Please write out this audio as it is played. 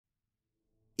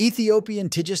Ethiopian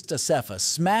Tigist Assefa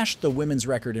smashed the women's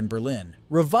record in Berlin,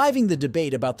 reviving the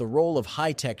debate about the role of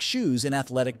high-tech shoes in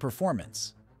athletic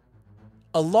performance.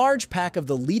 A large pack of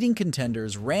the leading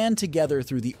contenders ran together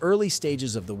through the early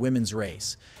stages of the women's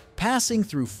race, passing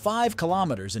through 5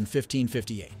 kilometers in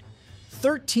 15:58.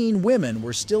 13 women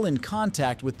were still in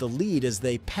contact with the lead as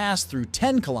they passed through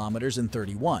 10 kilometers in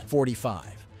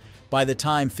 31:45. By the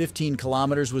time 15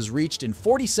 kilometers was reached in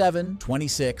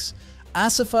 47:26,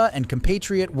 Assefa and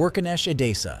compatriot Workenesh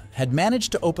Edesa had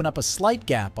managed to open up a slight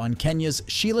gap on Kenya's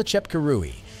Sheila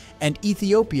Chepkirui and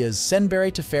Ethiopia's Senbere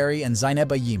Teferi and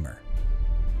Zeineba Yimer.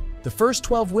 The first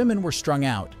 12 women were strung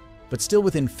out, but still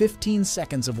within 15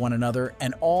 seconds of one another,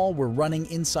 and all were running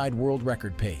inside world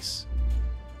record pace.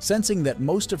 Sensing that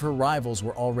most of her rivals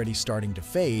were already starting to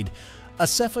fade,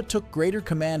 Assefa took greater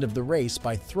command of the race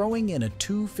by throwing in a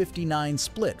 2:59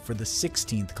 split for the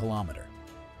 16th kilometer.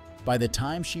 By the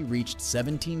time she reached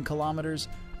 17 kilometers,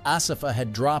 Assefa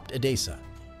had dropped Edesa,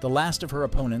 the last of her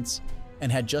opponents,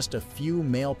 and had just a few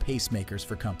male pacemakers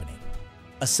for company.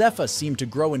 Assefa seemed to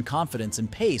grow in confidence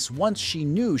and pace once she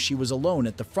knew she was alone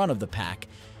at the front of the pack,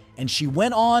 and she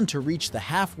went on to reach the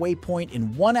halfway point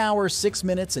in 1 hour, 6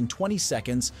 minutes, and 20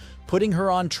 seconds, putting her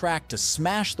on track to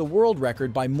smash the world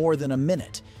record by more than a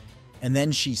minute. And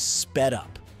then she sped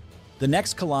up. The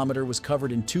next kilometer was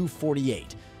covered in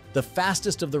 2:48, the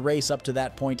fastest of the race up to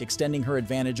that point, extending her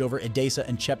advantage over Edesa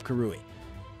and Chepkirui.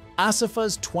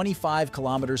 Assefa's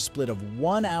 25-kilometer split of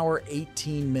 1 hour,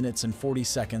 18 minutes, and 40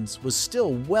 seconds was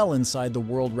still well inside the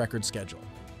world record schedule.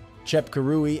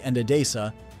 Chepkirui and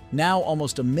Edesa, now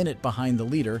almost a minute behind the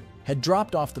leader, had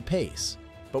dropped off the pace,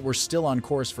 but were still on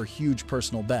course for huge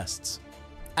personal bests.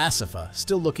 Assefa,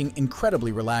 still looking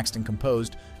incredibly relaxed and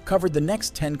composed, covered the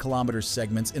next 10-kilometer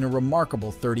segments in a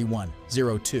remarkable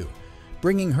 31:02.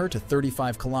 Bringing her to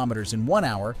 35 kilometers in 1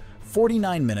 hour,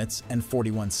 49 minutes, and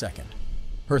 41 seconds.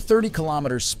 Her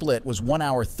 30-kilometer split was 1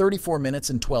 hour, 34 minutes,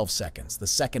 and 12 seconds, the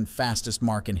second fastest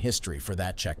mark in history for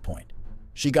that checkpoint.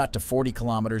 She got to 40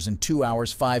 kilometers in 2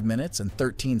 hours, 5 minutes, and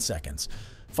 13 seconds,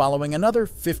 following another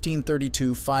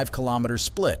 15:32 5-kilometer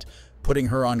split, putting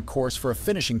her on course for a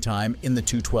finishing time in the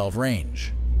 2:12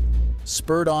 range.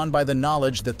 Spurred on by the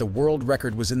knowledge that the world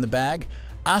record was in the bag,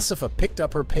 Assefa picked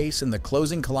up her pace in the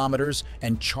closing kilometers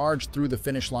and charged through the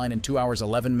finish line in 2 hours,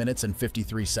 11 minutes, and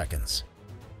 53 seconds.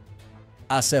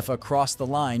 Assefa crossed the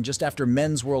line just after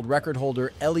men's world record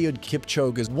holder Eliud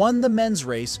Kipchoge won the men's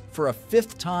race for a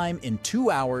 5th time in 2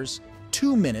 hours,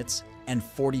 2 minutes, and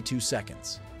 42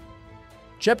 seconds.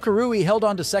 Chepkirui held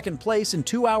on to second place in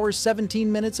 2 hours,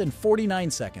 17 minutes, and 49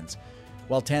 seconds,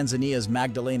 while Tanzania's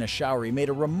Magdalena Shauri made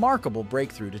a remarkable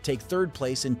breakthrough to take third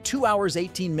place in 2 hours,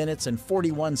 18 minutes, and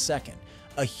 41 seconds,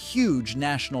 a huge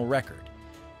national record.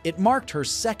 It marked her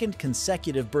second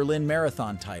consecutive Berlin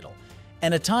Marathon title,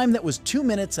 and a time that was 2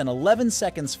 minutes and 11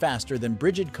 seconds faster than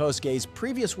Brigid Kosgei's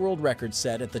previous world record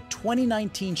set at the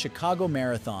 2019 Chicago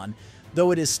Marathon,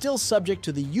 though it is still subject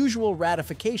to the usual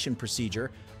ratification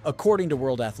procedure, according to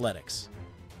World Athletics.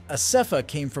 Assefa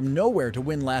came from nowhere to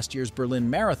win last year's Berlin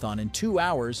Marathon in 2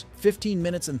 hours, 15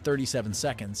 minutes, and 37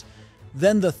 seconds,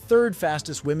 then the third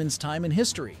fastest women's time in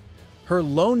history. Her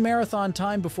lone marathon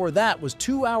time before that was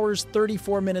 2 hours,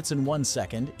 34 minutes, and 1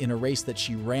 second in a race that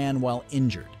she ran while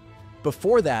injured.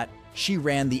 Before that, she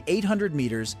ran the 800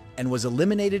 meters and was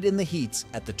eliminated in the heats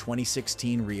at the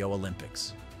 2016 Rio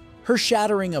Olympics. Her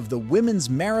shattering of the women's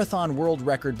marathon world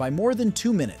record by more than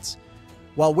 2 minutes,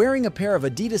 while wearing a pair of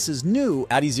Adidas's new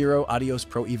Adizero Adios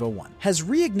Pro Evo 1, has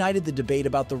reignited the debate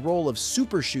about the role of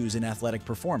super shoes in athletic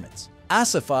performance.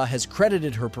 Assefa has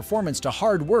credited her performance to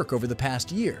hard work over the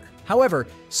past year. However,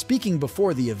 speaking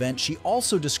before the event, she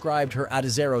also described her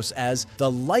Adizeros as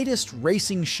the lightest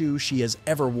racing shoe she has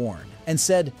ever worn, and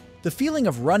said, "The feeling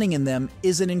of running in them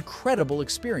is an incredible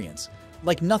experience,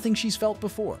 like nothing she's felt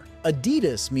before."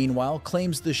 Adidas, meanwhile,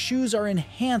 claims the shoes are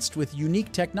enhanced with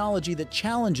unique technology that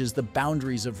challenges the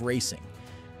boundaries of racing.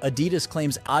 Adidas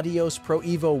claims Adios Pro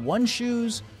Evo 1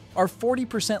 shoes are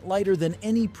 40% lighter than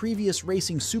any previous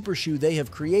racing super shoe they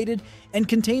have created and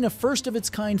contain a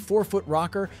first-of-its-kind 4-foot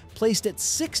rocker placed at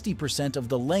 60% of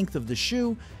the length of the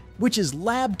shoe, which is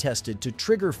lab-tested to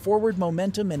trigger forward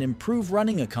momentum and improve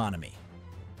running economy.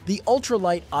 The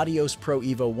ultralight Adios Pro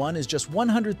Evo 1 is just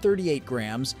 138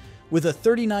 grams with a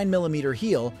 39mm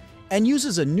heel and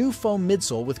uses a new foam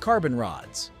midsole with carbon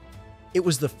rods. It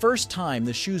was the first time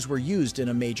the shoes were used in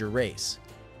a major race.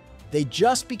 They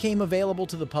just became available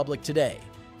to the public today,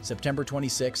 September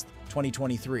 26,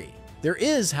 2023. There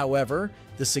is, however,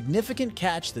 the significant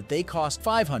catch that they cost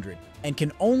 $500 and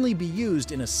can only be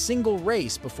used in a single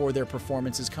race before their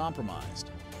performance is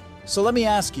compromised. So let me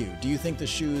ask you, do you think the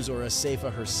shoes or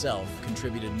Assefa herself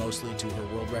contributed mostly to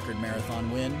her world record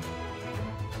marathon win?